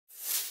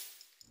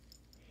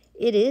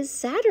it is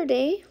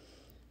Saturday,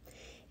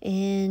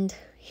 and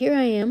here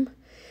I am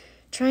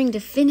trying to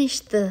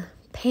finish the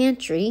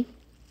pantry.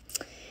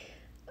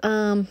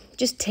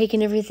 Just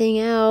taking everything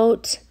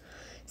out,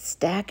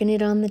 stacking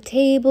it on the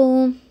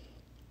table,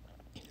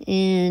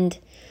 and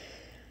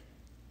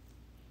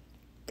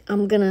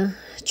I'm gonna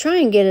try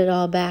and get it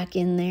all back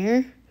in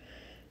there.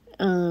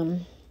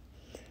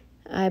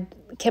 I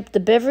kept the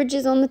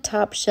beverages on the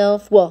top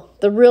shelf. Well,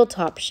 the real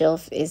top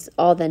shelf is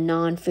all the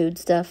non-food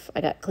stuff.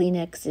 I got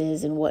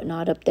Kleenexes and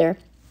whatnot up there.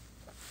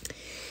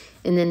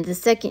 And then the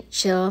second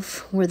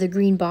shelf, where the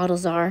green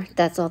bottles are,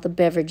 that's all the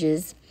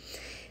beverages.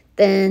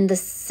 Then the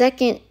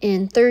second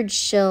and third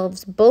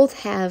shelves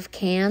both have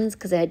cans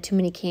because I had too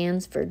many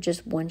cans for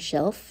just one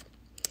shelf.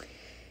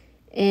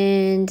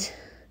 And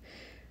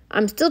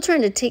I'm still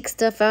trying to take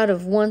stuff out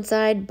of one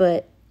side,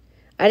 but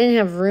I didn't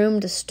have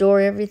room to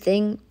store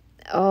everything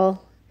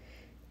all.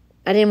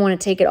 I didn't want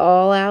to take it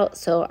all out,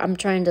 so I'm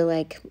trying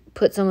to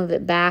put some of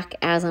it back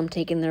as I'm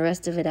taking the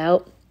rest of it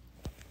out.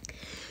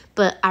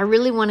 But I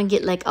really want to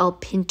get all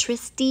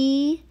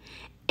Pinteresty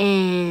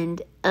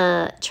and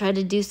try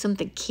to do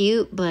something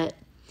cute, but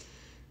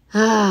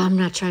I'm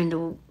not trying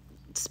to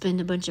spend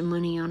a bunch of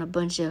money on a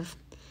bunch of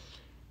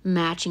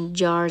matching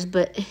jars,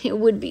 but it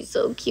would be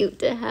so cute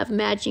to have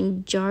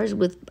matching jars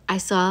with, I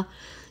saw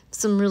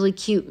some really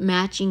cute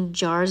matching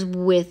jars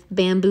with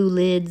bamboo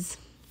lids.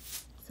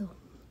 So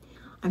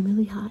I'm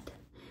really hot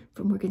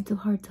from working so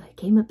hard, so I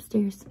came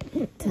upstairs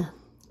to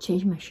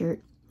change my shirt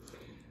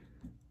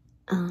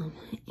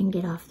and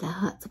get off that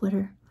hot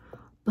sweater.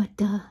 But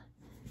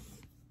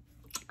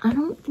I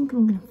don't think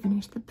I'm gonna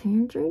finish the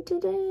pantry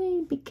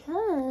today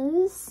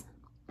because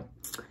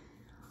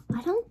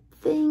I don't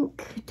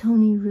think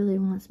Tony really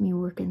wants me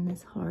working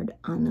this hard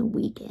on the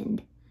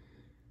weekend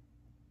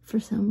for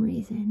some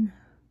reason.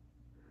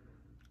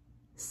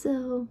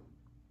 So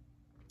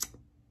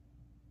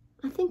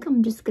I think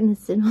I'm just gonna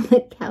sit on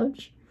the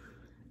couch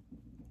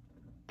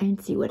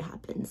and see what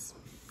happens.